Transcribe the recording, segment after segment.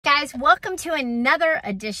guys, welcome to another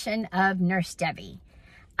edition of Nurse Debbie.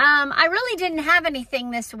 I really didn't have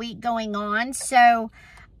anything this week going on, so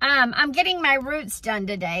I'm getting my roots done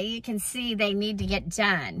today. You can see they need to get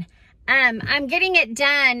done. I'm getting it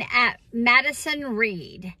done at Madison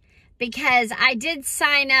Reed because I did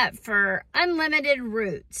sign up for unlimited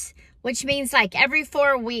roots, which means like every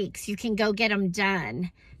 4 weeks you can go get them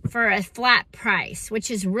done for a flat price, which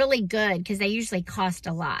is really good because they usually cost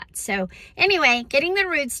a lot. So anyway, getting the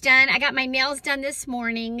roots done. I got my nails done this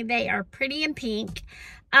morning. They are pretty and pink.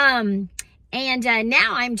 Now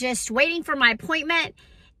I'm just waiting for my appointment.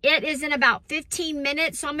 It is in about 15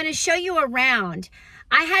 minutes, so I'm going to show you around.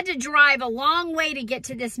 I had to drive a long way to get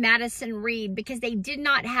to this Madison Reed because they did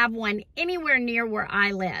not have one anywhere near where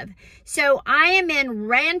I live. So I am in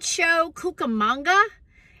Rancho Cucamonga,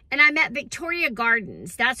 and I'm at Victoria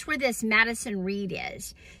Gardens. That's where this Madison Reed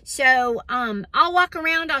is. So I'll walk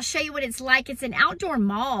around. I'll show you what it's like. It's an outdoor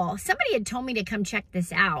mall. Somebody had told me to come check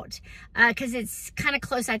this out because it's kind of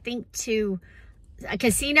close, I think, to a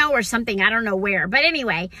casino or something. I don't know where. But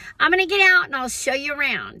anyway, I'm going to get out and I'll show you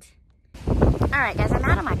around. All right, guys, I'm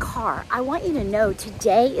out of my car. I want you to know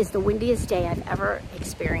today is the windiest day I've ever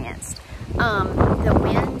experienced. The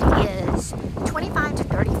wind is 25 to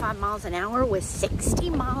 35 miles an hour with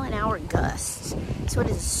 60-mile-an-hour gusts. So it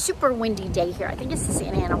is a super windy day here. I think it's the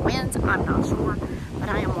Santa Ana winds. I'm not sure, but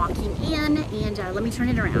I am walking in, and let me turn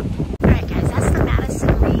it around. All right, guys, that's the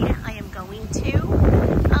Madison Reed I am going to.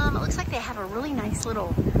 It looks like they have a really nice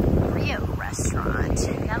little Rio restaurant.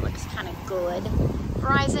 That looks kind of good.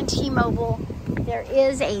 Verizon, T-Mobile. There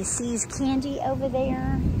is a See's Candy over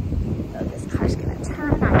there. Oh, this car's gonna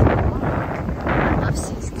turn. I can walk. I love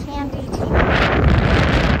See's Candy. T-Mobile.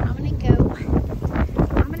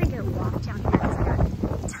 I'm gonna go walk down here because I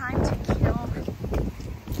got time to kill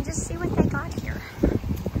and just see what they got here.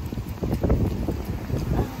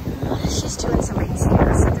 She's doing some rings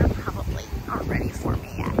here, so they're probably not ready for me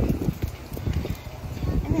yet.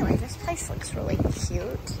 Anyway, this place looks really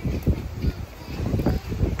cute.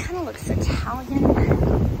 Kind of looks Italian. Anyway,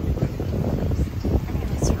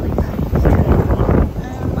 it's really pretty.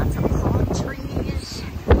 Lots of palm trees.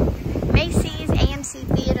 Macy's, AMC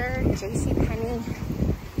Theater, JCPenney.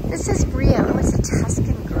 This is Brio. Oh, it's a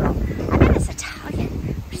Tuscan Grill. I bet it's Italian.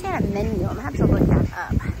 I wish they had a menu. I'm going to have to look that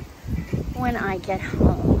up when I get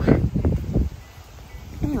home.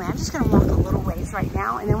 Anyway, I'm just going to walk a little ways right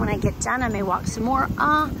now, and then when I get done, I may walk some more.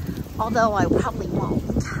 Although I probably won't,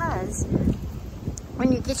 because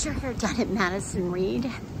when you get your hair done at Madison Reed,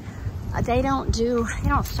 they don't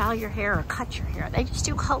style your hair or cut your hair. They just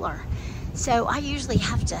do color. So I usually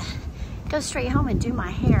have to go straight home and do my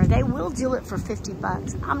hair. They will do it for 50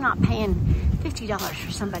 bucks. I'm not paying $50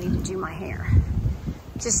 for somebody to do my hair,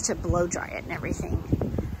 just to blow dry it and everything.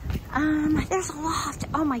 There's a loft.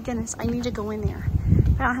 Oh my goodness, I need to go in there.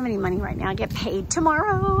 I don't have any money right now. I get paid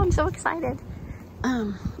tomorrow. I'm so excited.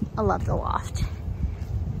 I love the loft.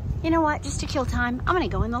 You know what? Just to kill time, I'm gonna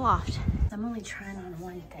go in the loft. I'm only trying on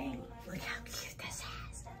one thing. Look how cute this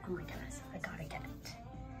is. Oh my goodness, I gotta get it.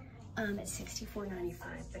 It's $64.95,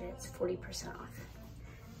 but it's 40% off.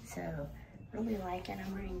 So, really like it.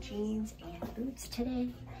 I'm wearing jeans and boots today,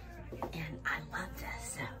 and I love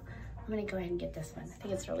this. So, I'm gonna go ahead and get this one. I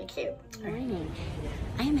think it's really cute. All right,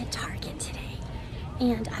 I am at Target today,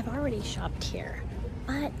 and I've already shopped here.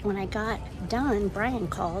 But when I got done, Brian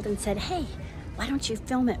called and said, hey, why don't you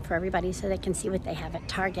film it for everybody so they can see what they have at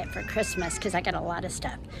Target for Christmas, because I got a lot of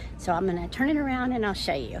stuff. So I'm gonna turn it around and I'll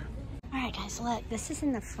show you. All right, guys, look, this is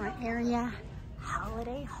in the front area,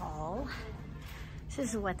 Holiday Haul. This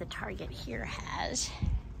is what the Target here has.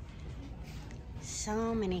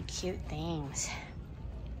 So many cute things.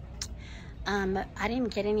 I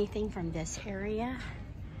didn't get anything from this area.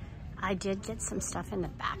 I did get some stuff in the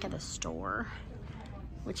back of the store,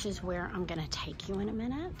 which is where I'm gonna take you in a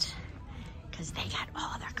minute, because they got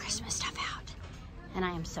all their Christmas stuff out, and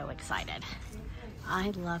I am so excited. I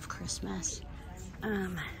love Christmas. Oh,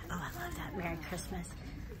 I love that. Merry Christmas.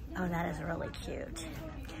 Oh, that is really cute.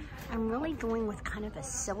 I'm really going with kind of a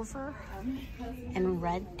silver and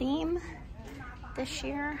red theme this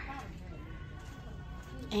year,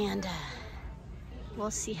 and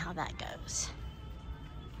we'll see how that goes.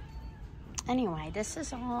 Anyway, this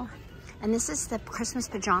is all. And this is the Christmas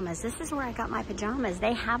pajamas. This is where I got my pajamas.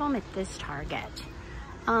 They have them at this Target.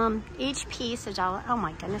 Each piece is $1. Oh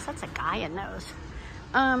my goodness, that's a guy in those.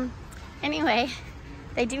 Anyway,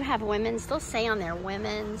 they do have women's. They'll say on their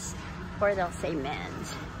women's, or they'll say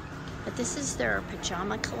men's. But this is their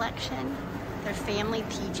pajama collection. Their family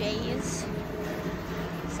PJs.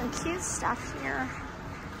 Some cute stuff here.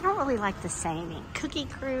 I don't really like the saying. Cookie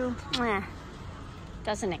Crew,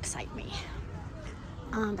 Doesn't excite me.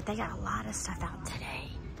 But they got a lot of stuff out today.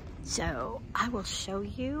 So I will show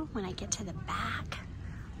you when I get to the back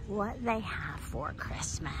what they have for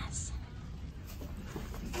Christmas.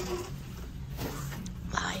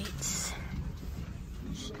 Lights.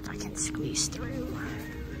 If I can squeeze through.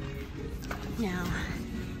 Now,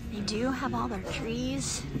 they do have all their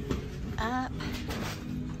trees up.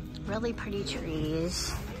 Really pretty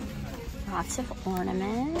trees. Lots of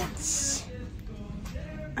ornaments.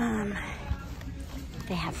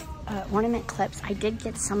 They have ornament clips. I did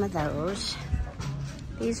get some of those.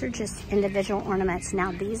 These are just individual ornaments.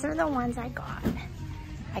 Now, these are the ones I got.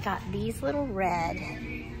 I got these little red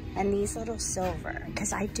and these little silver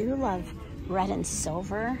because I do love red and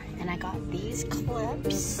silver, and I got these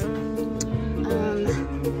clips.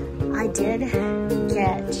 I did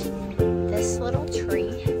get this little tree.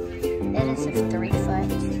 It is a 3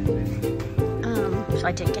 foot. So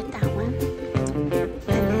I did get that one. And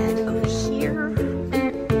then over here,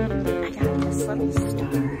 I got this little star.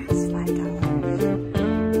 It's $5.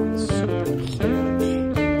 It's super cute.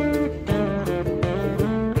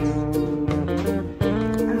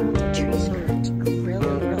 The trees are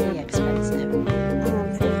really, really expensive.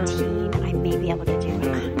 15, I may be able to do it.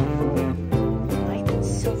 Like the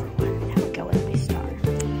silver one, that would go with my star.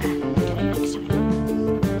 I'll get it next time.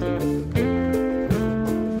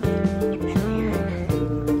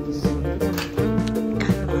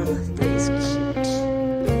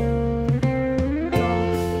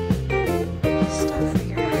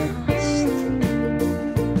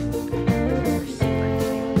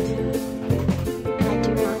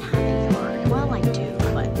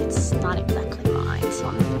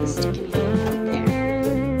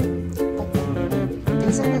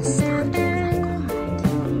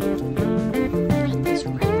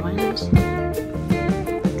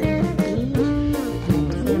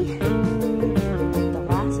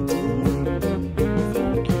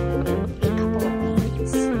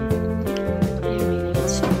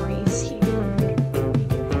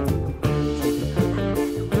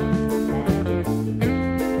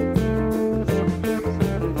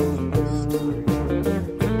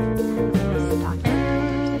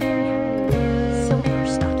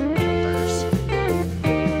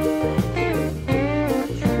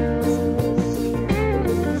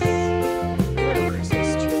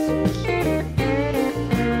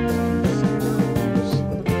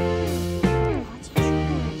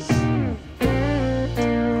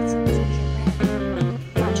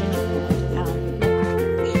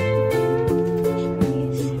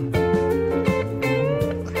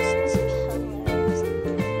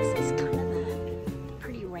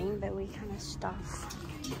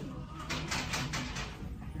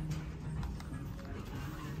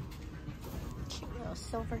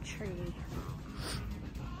 Silver tree.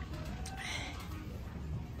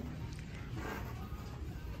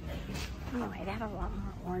 Anyway, they have a lot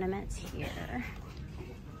more ornaments here.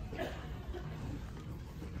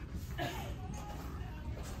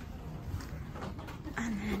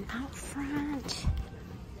 And then out front,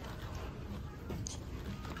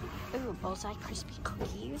 ooh, Bullseye Crispy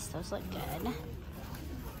Cookies. Those look good.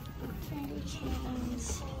 Candy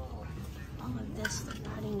canes. All of this they're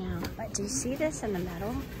putting out. But do you see this in the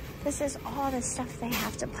middle? This is all the stuff they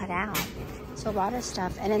have to put out. So a lot of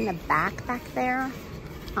stuff. And in the back there,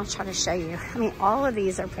 I'll try to show you. I mean, all of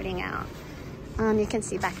these are putting out. You can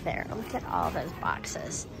see back there. Look at all those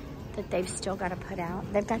boxes that they've still got to put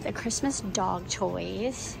out. They've got the Christmas dog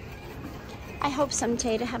toys. I hope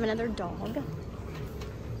someday to have another dog.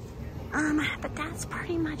 But that's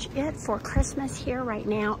pretty much it for Christmas here right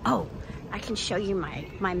now. Oh, I can show you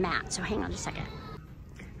my mat, so hang on a second.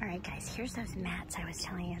 All right, guys, here's those mats I was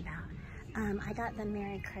telling you about. I got the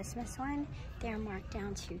Merry Christmas one. They're marked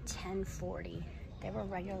down to $10.40. They were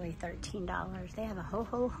regularly $13. They have a ho,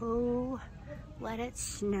 ho, ho, let it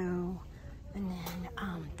snow. And then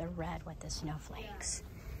the red with the snowflakes.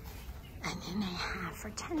 And then they have,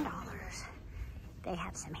 for $10, they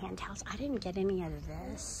have some hand towels. I didn't get any of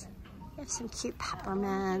this. They have some cute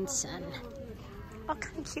peppermints and all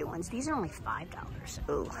kind of cute ones. These are only $5.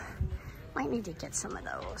 Ooh, might need to get some of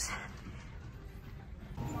those.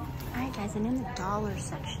 All right, guys, and in the dollar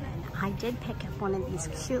section, I did pick up one of these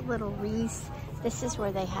cute little wreaths. This is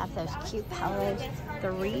where they have those cute pillows.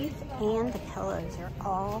 The wreath and the pillows are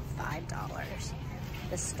all $5.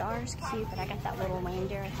 The star's cute, but I got that little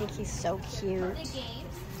reindeer. I think he's so cute.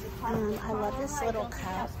 I love this little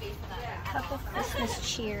cup of Christmas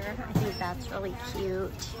cheer. I think that's really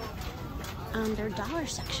cute. Their dollar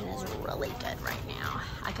section is really good right now.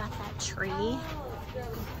 I got that tree,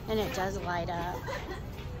 and it does light up.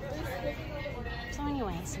 So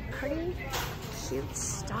anyway, some pretty cute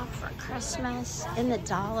stuff for Christmas in the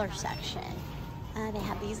dollar section. They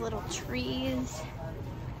have these little trees.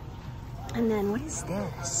 And then what is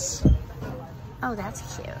this? Oh,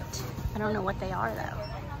 that's cute. I don't know what they are though.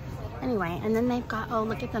 Anyway, and then they've got, oh,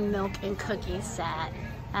 look at the milk and cookies set.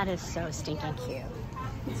 That is so stinking cute.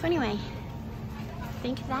 So anyway, I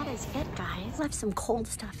think that is it, guys. I left some cold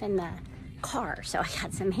stuff in the car. So I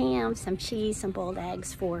got some ham, some cheese, some boiled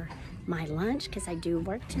eggs for my lunch because I do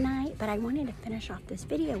work tonight. But I wanted to finish off this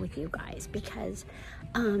video with you guys because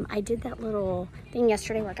I did that little thing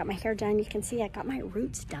yesterday where I got my hair done. You can see I got my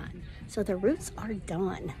roots done. So the roots are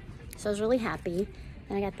done. So I was really happy.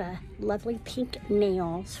 And I got the lovely pink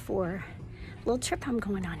nails for a little trip I'm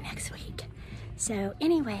going on next week. So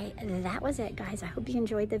anyway, that was it, guys. I hope you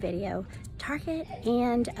enjoyed the video. Target,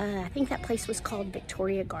 and I think that place was called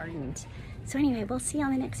Victoria Gardens. So anyway, we'll see you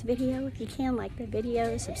on the next video. If you can, like the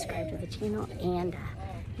video, subscribe to the channel, and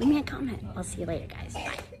leave me a comment. I'll see you later, guys.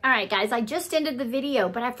 Bye. All right, guys, I just ended the video,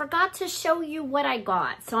 but I forgot to show you what I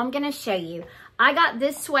got. So I'm going to show you. I got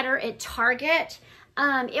this sweater at Target.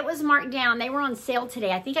 It was marked down. They were on sale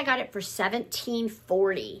today. I think I got it for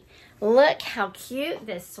 $17.40. Look how cute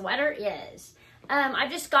this sweater is. I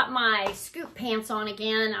just got my scoop pants on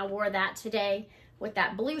again. I wore that today with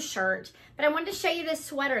that blue shirt. But I wanted to show you this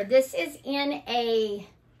sweater. This is in a,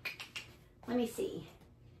 let me see.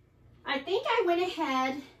 I think I went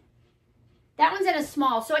ahead. That one's in a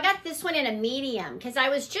small. So I got this one in a medium because I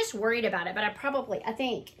was just worried about it. But I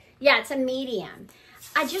think, yeah, it's a medium.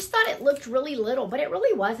 I just thought it looked really little, but it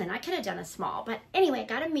really wasn't. I could have done a small. But anyway,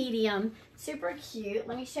 got a medium. Super cute.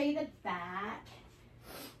 Let me show you the back.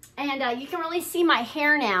 And you can really see my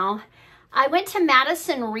hair now. I went to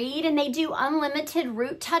Madison Reed, and they do unlimited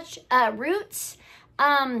roots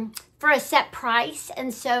for a set price.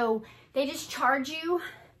 And so they just charge you,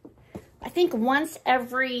 I think, once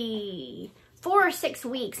every 4 or 6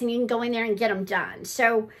 weeks, and you can go in there and get them done.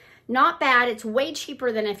 So not bad. It's way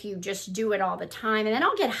cheaper than if you just do it all the time. And then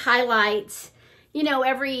I'll get highlights, you know,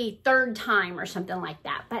 every 3rd time or something like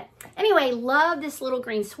that. But anyway, love this little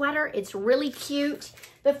green sweater. It's really cute.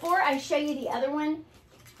 Before I show you the other one,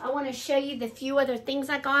 I want to show you the few other things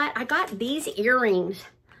I got. I got these earrings.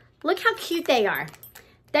 Look how cute they are.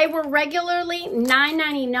 They were regularly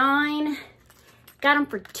 $9.99. Got them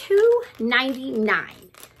for $2.99.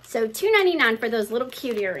 So $2.99 for those little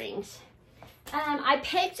cute earrings. I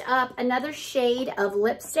picked up another shade of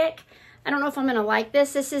lipstick. I don't know if I'm going to like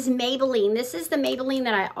this. This is Maybelline. This is the Maybelline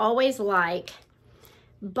that I always like.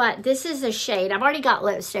 But this is a shade. I've already got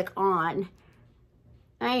lipstick on.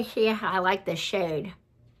 I see how I like this shade.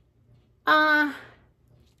 Yeah,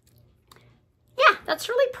 that's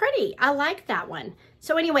really pretty. I like that one.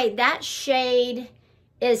 So anyway, that shade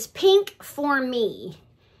is Pink for Me.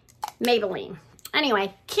 Maybelline.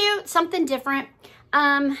 Anyway, cute, something different.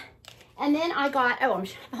 And then I got, oh, I'm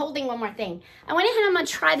holding one more thing. I went ahead and I'm going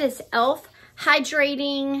to try this e.l.f.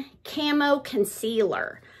 Hydrating Camo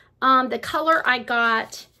Concealer. The color I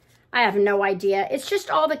got, I have no idea. It's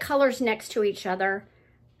just all the colors next to each other.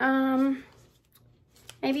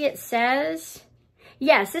 Maybe it says,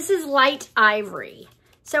 yes, this is Light Ivory.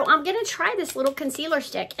 So I'm going to try this little concealer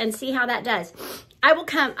stick and see how that does. I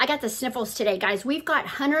got the sniffles today, guys. We've got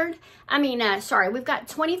we've got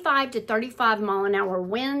 25 to 35 mile an hour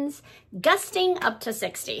winds, gusting up to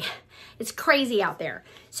 60. It's crazy out there.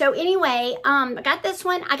 So anyway, I got this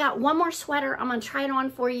one. I got one more sweater. I'm going to try it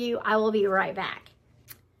on for you. I will be right back.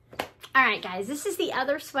 All right, guys, this is the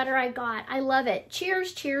other sweater I got. I love it.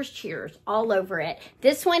 Cheers, cheers, cheers all over it.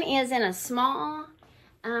 This one is in a small.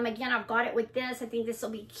 Again, I've got it with this. I think this will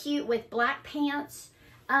be cute with black pants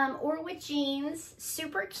or with jeans.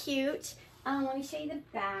 Super cute. Let me show you the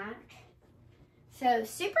back. So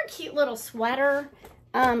super cute little sweater.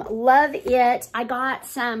 Love it. I got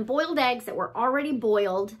some boiled eggs that were already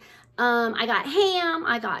boiled. I got ham,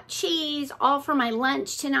 I got cheese, all for my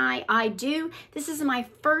lunch tonight. This is my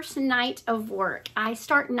first night of work. I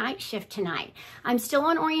start night shift tonight. I'm still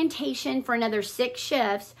on orientation for another 6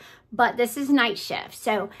 shifts, but this is night shift.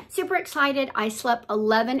 So super excited. I slept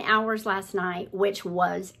 11 hours last night, which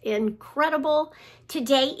was incredible.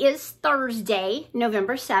 Today is Thursday,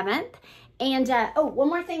 November 7th. And, oh, one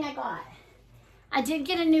more thing I got. I did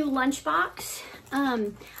get a new lunchbox.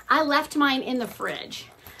 I left mine in the fridge.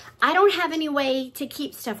 I don't have any way to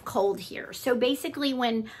keep stuff cold here. So basically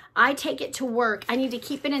when I take it to work, I need to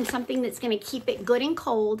keep it in something that's gonna keep it good and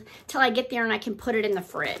cold till I get there and I can put it in the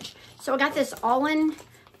fridge. So I got this all in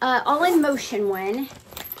motion one.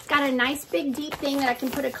 It's got a nice big deep thing that I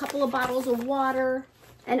can put a couple of bottles of water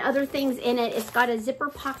and other things in it. It's got a zipper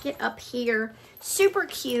pocket up here. Super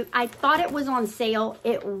cute. I thought it was on sale.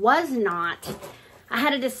 It was not. I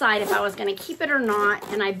had to decide if I was going to keep it or not,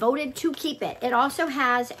 and I voted to keep it. It also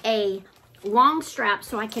has a long strap,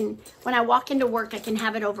 so I can, when I walk into work, I can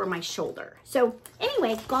have it over my shoulder. So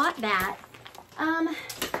anyway, got that.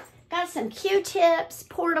 Got some Q-tips,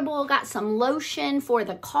 portable, got some lotion for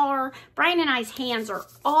the car. Brian and I's hands are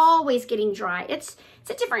always getting dry. It's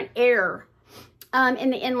a different air in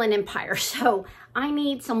the Inland Empire, so I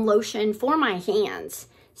need some lotion for my hands.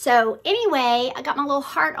 So anyway, I got my little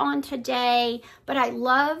heart on today, but I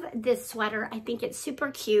love this sweater. I think it's super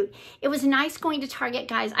cute. It was nice going to Target,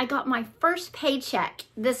 guys. I got my first paycheck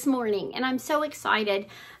this morning, and I'm so excited.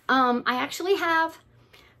 I actually have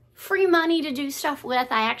free money to do stuff with.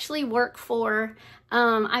 I actually work for.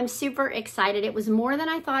 I'm super excited. It was more than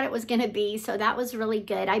I thought it was going to be, so that was really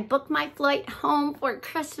good. I booked my flight home for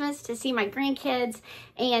Christmas to see my grandkids,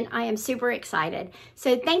 and I am super excited.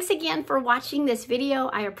 So thanks again for watching this video.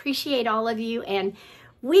 I appreciate all of you, and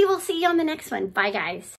we will see you on the next one. Bye, guys.